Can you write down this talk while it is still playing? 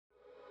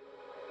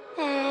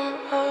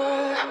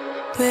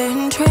we're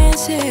in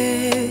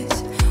trances,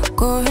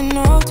 going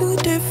off to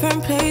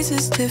different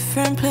places,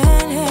 different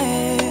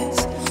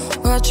planets.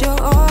 Watch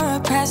your aura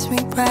pass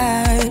me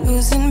by,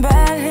 losing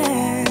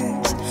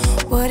balance.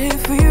 What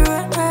if we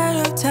run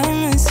out of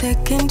time and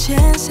second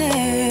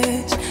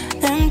chances?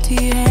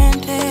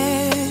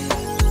 Empty-handed,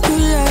 you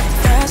let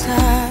fast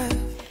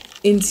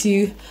life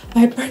into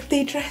my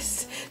birthday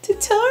dress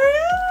tutorial.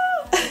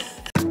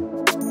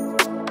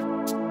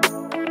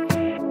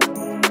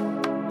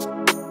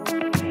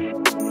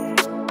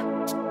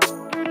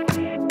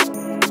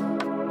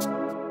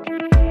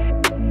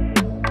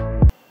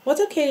 What's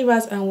up, Katie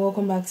Baz, and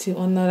welcome back to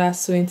another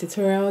sewing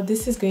tutorial.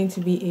 This is going to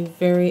be a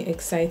very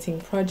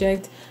exciting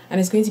project and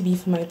it's going to be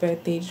for my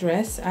birthday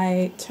dress.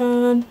 I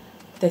turn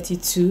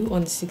 32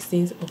 on the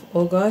 16th of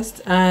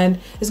August and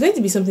it's going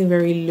to be something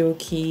very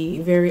low-key,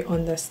 very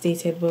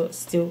understated but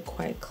still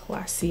quite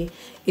classy.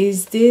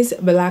 Is this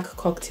black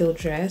cocktail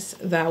dress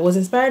that was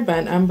inspired by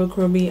an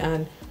Abercrombie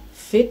and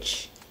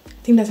Fitch, I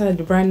think that's how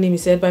the brand name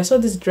is said, but I saw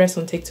this dress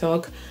on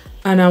TikTok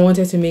and I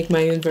wanted to make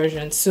my own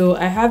version. So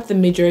I have the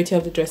majority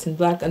of the dress in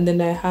black, and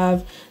then I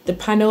have the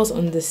panels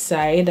on the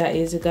side that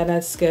is a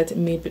gathered skirt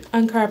made with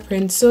Ankara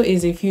print. So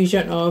it's a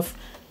fusion of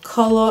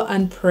color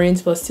and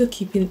print but still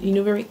keeping, you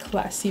know, very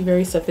classy,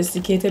 very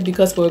sophisticated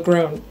because we're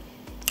grown.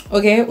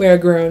 Okay, we're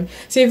grown.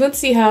 So you're going to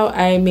see how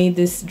I made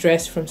this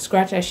dress from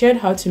scratch. I shared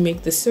how to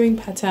make the sewing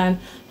pattern,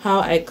 how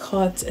I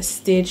cut,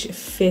 stitch,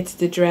 fit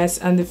the dress,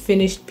 and the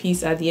finished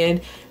piece at the end.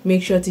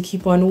 Make sure to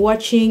keep on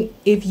watching.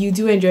 If you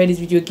do enjoy this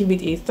video, give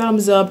it a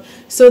thumbs up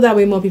so that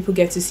way more people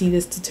get to see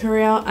this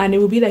tutorial, and it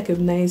will be like a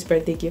nice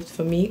birthday gift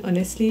for me,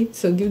 honestly.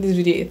 So give this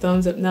video a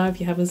thumbs up now.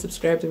 If you haven't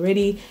subscribed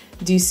already,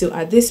 do so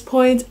at this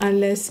point, and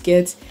let's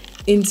get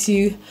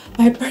into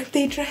my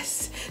birthday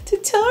dress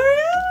tutorial.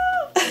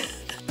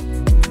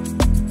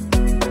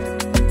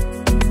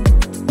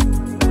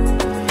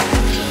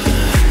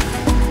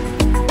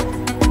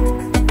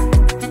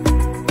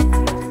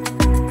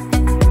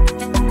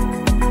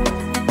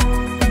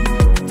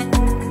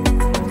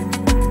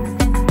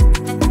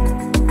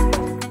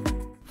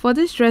 For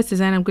this dress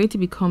design, I'm going to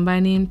be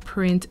combining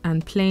print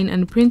and plain,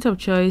 and the print of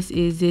choice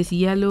is this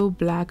yellow,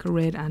 black,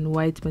 red and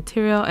white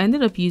material. I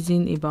ended up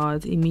using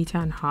about 1.5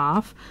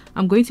 meters.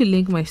 I'm going to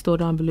link my store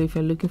down below if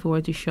you're looking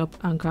forward to shop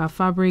Ankara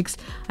fabrics.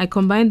 I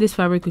combined this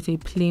fabric with a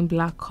plain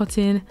black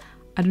cotton.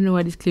 I don't know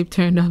why this clip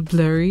turned out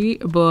blurry,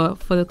 but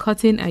for the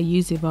cotton I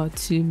used about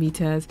 2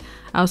 meters.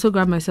 I also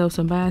grabbed myself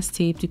some bias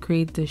tape to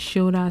create the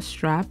shoulder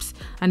straps,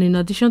 and in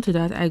addition to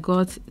that I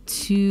got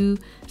 2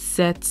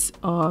 sets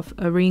of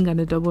a ring and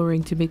a double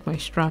ring to make my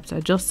straps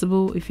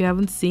adjustable. If you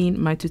haven't seen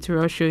my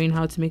tutorial showing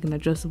how to make an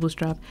adjustable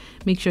strap,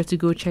 make sure to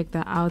go check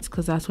that out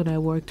because that's what I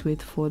worked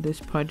with for this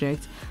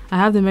project. I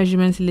have the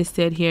measurements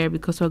listed here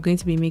because we're going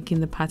to be making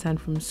the pattern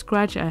from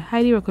scratch. I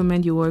highly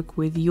recommend you work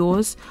with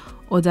yours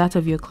or that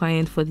of your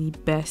client for the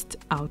best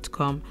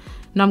outcome.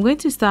 Now I'm going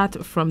to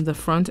start from the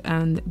front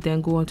and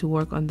then go on to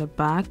work on the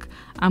back.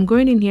 I'm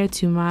going in here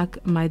to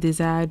mark my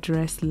desired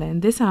dress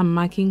length. This I'm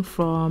marking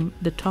from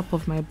the top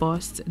of my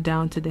bust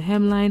down to the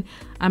hemline,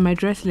 and my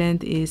dress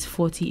length is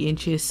 40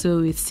 inches, so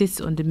it sits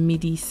on the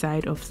midi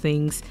side of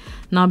things.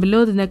 Now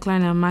below the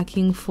neckline I'm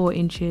marking 4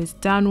 inches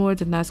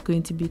downwards, and that's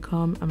going to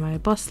become my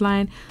bust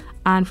line.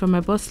 And from my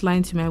bust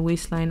line to my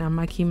waistline I'm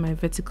marking my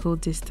vertical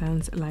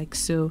distance like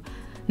so.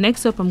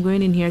 Next up, I'm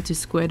going in here to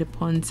square the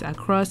points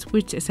across,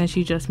 which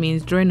essentially just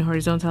means drawing a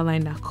horizontal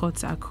line that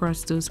cuts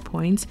across those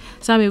points.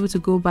 So I'm able to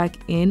go back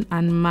in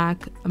and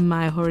mark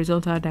my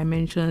horizontal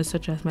dimensions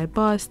such as my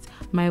bust,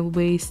 my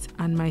waist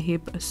and my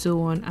hip, so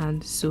on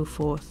and so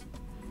forth.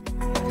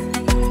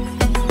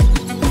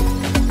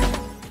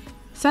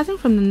 Starting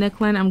from the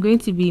neckline, I'm going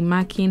to be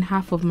marking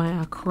half of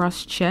my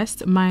across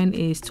chest. Mine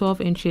is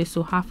 12 inches,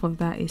 so half of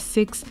that is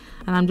 6,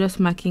 and I'm just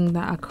marking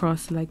that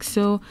across like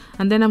so.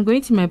 And then I'm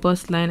going to my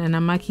bust line and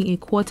I'm marking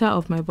 1/4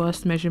 of my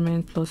bust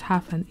measurement plus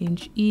half an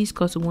inch east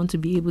because we want to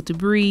be able to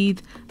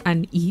breathe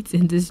and eat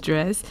in this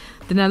dress.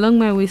 Then along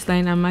my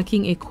waistline, I'm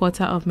marking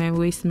 1/4 of my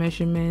waist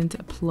measurement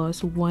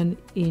plus 1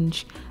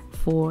 inch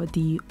for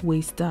the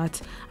waist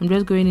dart. I'm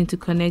just going in to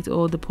connect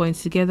all the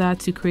points together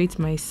to create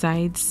my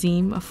side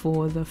seam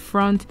for the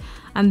front,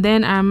 and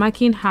then I'm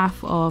marking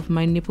half of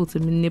my nipple to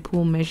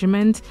nipple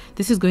measurement.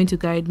 This is going to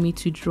guide me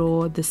to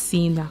draw the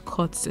seam that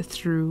cuts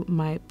through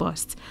my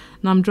bust.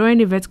 Now I'm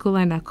drawing a vertical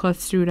line that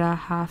cuts through that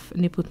half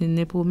nipple to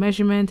nipple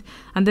measurement,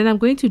 and then I'm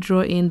going to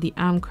draw in the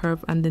arm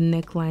curve and the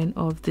neckline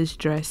of this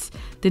dress.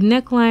 The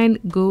neckline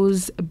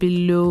goes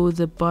below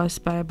the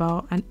bust by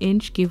about 1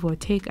 inch, give or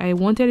take. I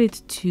wanted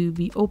it to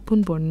be open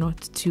but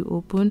not too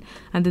open,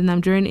 and then I'm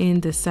drawing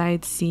in the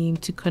side seam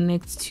to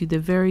connect to the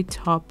very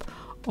top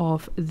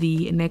of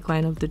the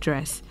neckline of the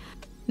dress.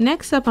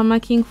 Next up, I'm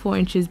marking 4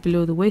 inches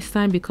below the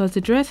waistline because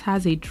the dress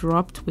has a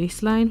dropped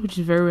waistline, which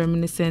is very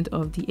reminiscent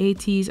of the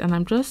 80s, and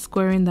I'm just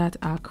squaring that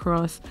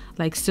across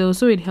like so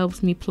it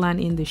helps me plan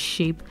in the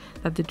shape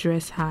that the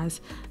dress has.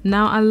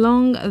 Now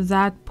along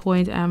that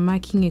point, I'm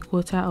marking a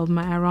quarter of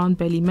my around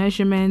belly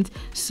measurement,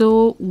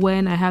 so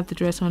when I have the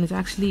dress on, it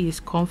actually is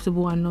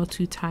comfortable and not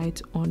too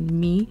tight on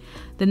me.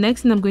 The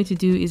next thing I'm going to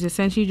do is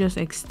essentially just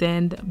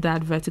extend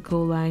that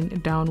vertical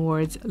line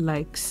downwards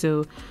like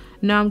so.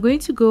 Now I'm going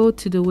to go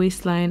to the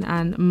waistline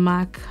and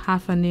mark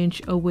 1/2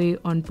 inch away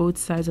on both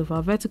sides of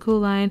our vertical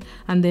line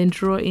and then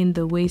draw in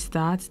the waist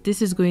dart.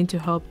 This is going to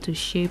help to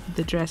shape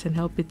the dress and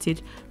help it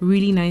sit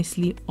really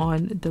nicely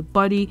on the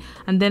body.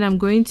 And then I'm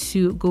going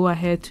to go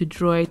ahead to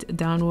draw it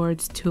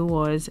downwards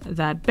towards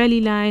that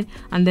belly line,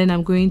 and then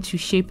I'm going to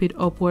shape it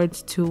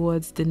upwards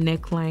towards the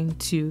neckline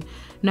too.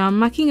 Now I'm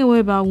marking away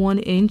about 1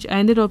 inch. I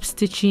ended up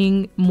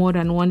stitching more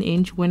than 1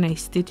 inch when I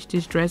stitched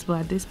this dress, but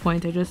at this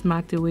point I just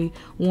marked away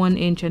 1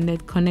 inch and then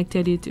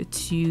connected it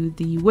to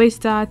the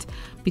waist dart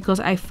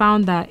because I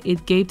found that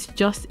it gaped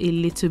just a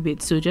little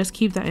bit, so just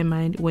keep that in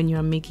mind when you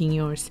are making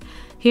yours.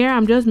 Here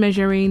I'm just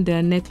measuring the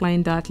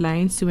neckline dart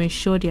lines to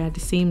ensure they are the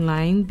same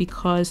line,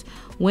 because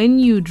when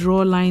you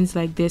draw lines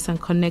like this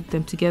and connect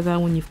them together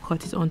when you've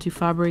cut it onto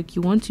fabric,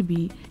 you want to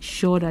be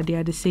sure that they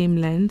are the same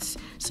lengths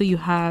so you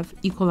have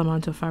equal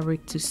amount of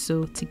fabric to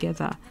sew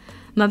together.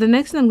 Now the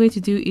next thing I'm going to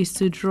do is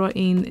to draw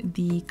in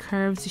the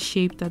curved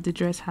shape that the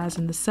dress has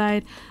on the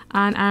side,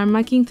 and I'm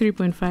marking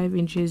 3.5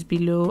 inches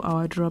below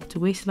our dropped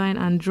waistline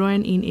and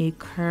drawing in a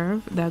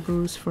curve that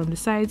goes from the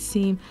side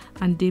seam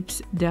and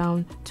dips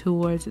down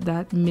towards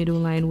that middle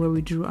line where we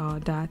drew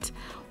our dart.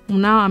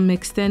 Now I'm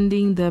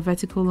extending the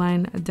vertical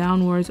line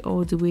downwards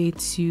all the way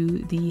to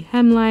the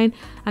hemline,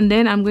 and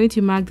then I'm going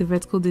to mark the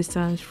vertical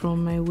distance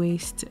from my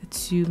waist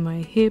to my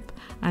hip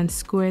and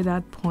square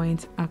that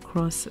point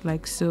across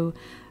like so.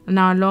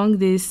 Now along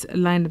this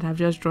line that I've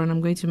just drawn,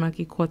 I'm going to mark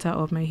 1/4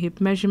 of my hip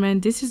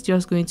measurement. This is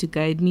just going to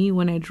guide me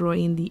when I draw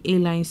in the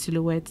A-line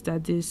silhouette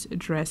that this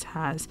dress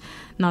has.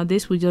 Now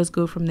this will just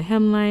go from the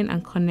hemline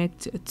and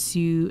connect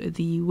to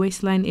the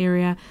waistline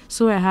area,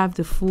 so I have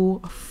the full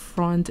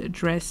front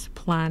dress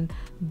plan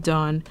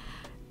done.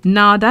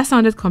 Now that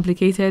sounded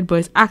complicated, but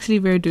it's actually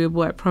very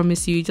doable, I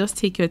promise you. Just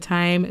take your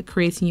time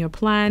creating your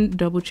plan,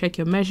 double check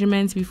your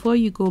measurements before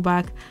you go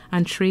back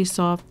and trace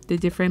off the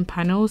different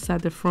panels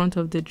that the front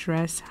of the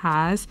dress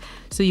has.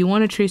 So you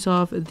want to trace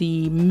off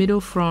the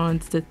middle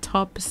front, the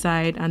top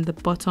side and the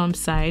bottom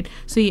side,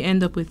 so you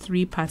end up with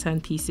 3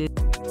 pattern pieces.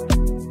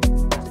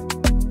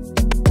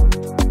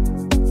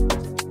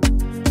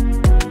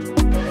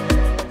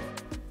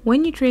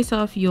 When you trace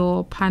off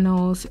your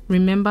panels,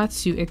 remember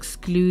to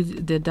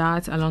exclude the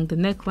dart along the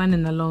neckline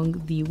and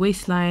along the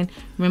waistline.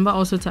 Remember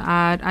also to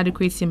add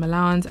adequate seam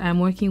allowance. I'm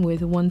working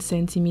with 1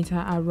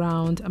 centimeter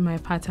around my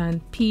pattern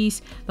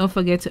piece. Don't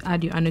forget to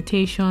add your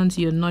annotations,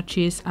 your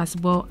notches, as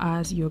well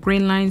as your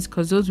grain lines,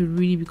 because those will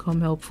really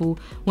become helpful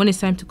when it's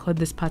time to cut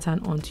this pattern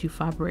onto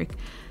fabric.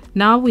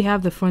 Now we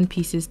have the front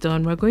pieces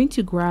done. We're going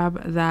to grab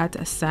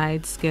that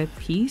side skirt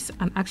piece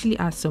and actually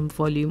add some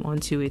volume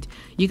onto it.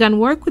 You can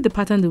work with the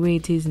pattern the way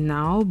it is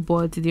now,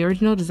 but the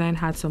original design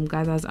had some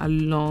gathers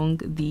along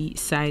the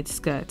side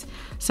skirt.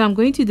 So I'm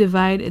going to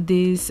divide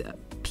this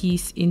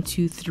piece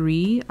into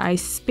 3. I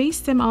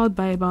spaced them out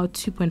by about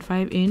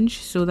 2.5 inch,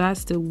 so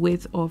that's the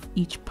width of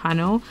each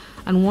panel.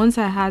 And once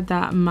I had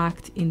that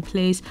marked in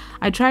place,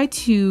 I tried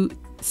to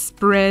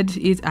spread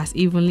it as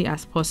evenly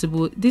as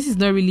possible. This is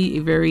not really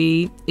a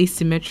very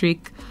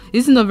symmetric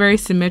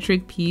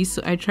piece,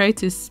 so I try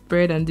to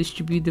spread and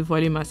distribute the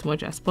volume as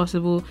much as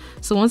possible.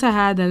 So once I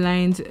had the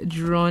lines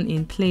drawn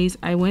in place,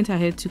 I went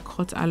ahead to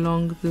cut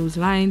along those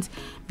lines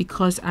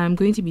because I'm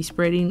going to be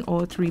spreading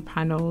all 3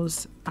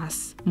 panels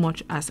as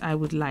much as I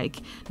would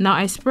like. Now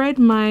I spread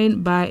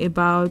mine by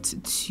about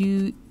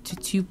 2 to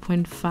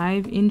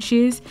 2.5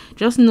 inches.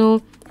 Just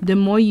know the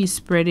more you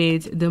spread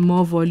it, the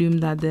more volume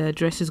that the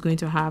dress is going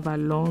to have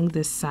along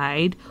the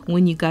side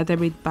when you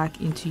gather it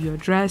back into your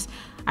dress.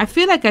 I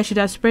feel like I should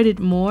have spread it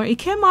more. It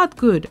came out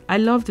good. I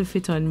love the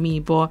fit on me,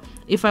 but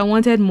if I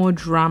wanted more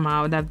drama,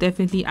 I would have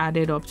definitely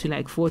added up to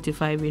like 4 to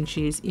 5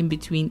 inches in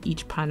between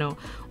each panel.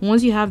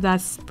 Once you have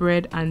that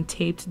spread and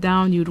taped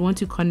down, you'd want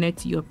to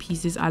connect your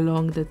pieces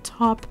along the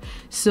top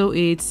so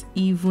it's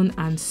even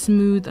and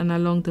smooth, and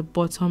along the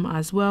bottom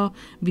as well,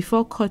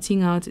 before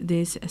cutting out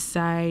this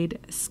side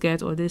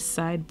skirt or this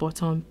side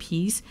bottom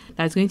piece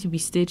that's going to be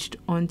stitched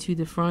onto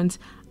the front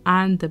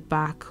and the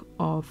back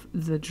of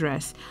the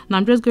dress. Now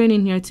I'm just going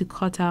in here to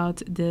cut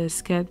out the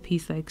skirt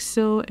piece like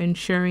so,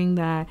 ensuring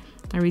that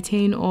I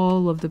retain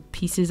all of the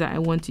pieces that I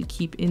want to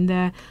keep in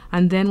there.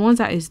 And then once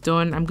that is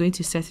done, I'm going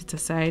to set it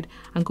aside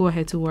and go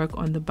ahead to work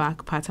on the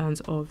back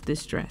patterns of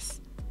this dress.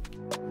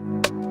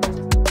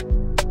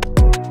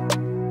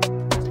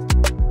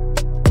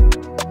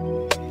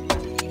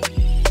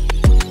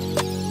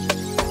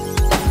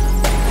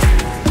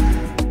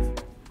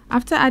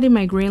 After adding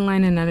my grain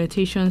line and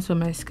annotations for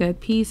my skirt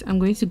piece, I'm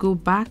going to go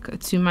back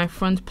to my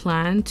front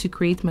plan to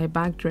create my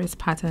back dress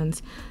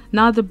patterns.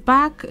 Now the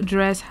back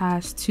dress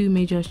has two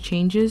major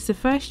changes. The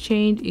first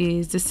change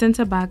is the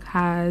center back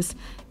has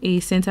a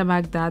center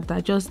back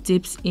that just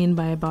dips in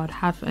by about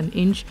half an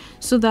inch,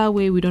 so that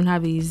way we don't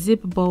have a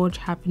zip bulge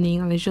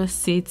happening and it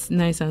just sits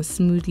nice and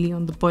smoothly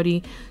on the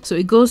body. So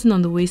it goes in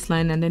on the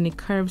waistline and then it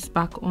curves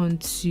back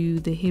onto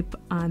the hip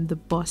and the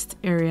bust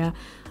area.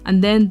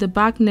 And then the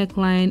back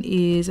neckline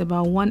is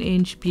about 1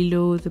 inch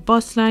below the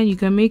bust line. You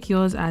can make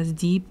yours as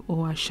deep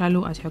or as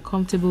shallow as you're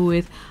comfortable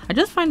with. I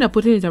just find that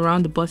putting it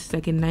around the bust is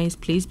like a nice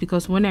place,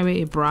 because when I wear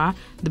a bra,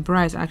 the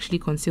bra is actually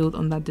concealed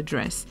under the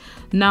dress.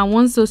 Now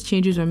once those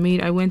changes were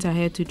made, I went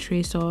ahead to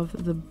trace off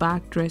the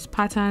back dress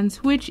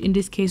patterns, which in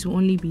this case will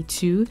only be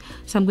 2.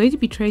 So I'm going to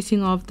be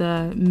tracing off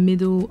the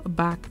middle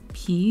back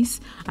piece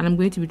and I'm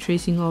going to be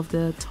tracing off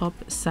the top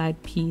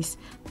side piece.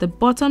 The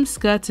bottom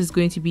skirt is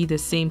going to be the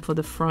same for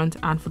the front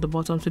and for the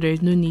bottom, so there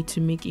is no need to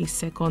make a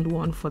second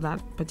one for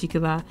that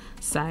particular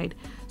side.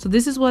 So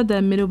this is what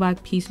the middle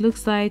back piece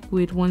looks like,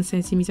 with 1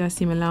 centimeter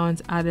seam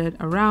allowance added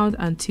around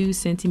and 2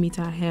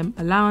 centimeter hem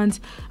allowance.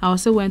 I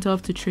also went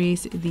off to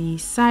trace the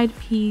side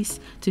piece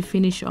to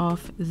finish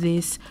off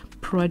this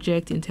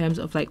project in terms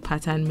of like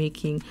pattern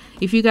making.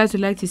 If you guys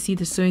would like to see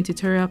the sewing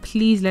tutorial,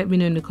 please let me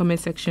know in the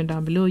comment section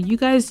down below. You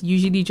guys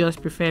usually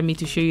just prefer me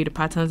to show you the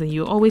patterns and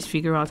you always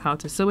figure out how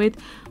to sew it,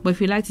 but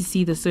if you'd like to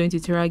see the sewing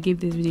tutorial, give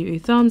this video a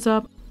thumbs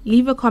up,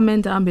 leave a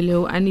comment down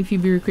below, and if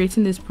you'll be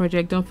recreating this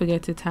project, don't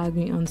forget to tag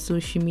me on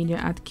social media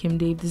at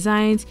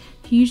KimDaveDesigns.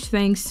 Huge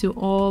thanks to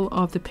all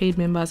of the paid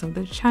members of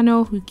the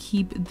channel who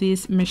keep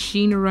this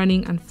machine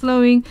running and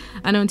flowing,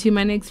 and until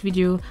my next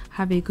video,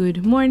 have a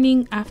good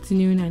morning,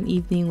 afternoon and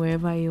evening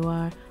wherever you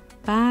are.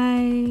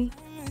 Bye.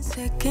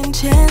 Second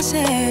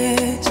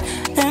chances,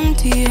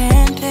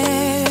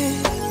 empty-handed.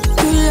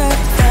 You like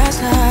the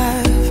fast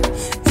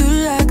life, you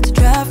like to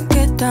drive and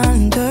get down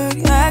and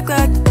dirty, act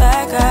like the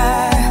bad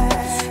guy.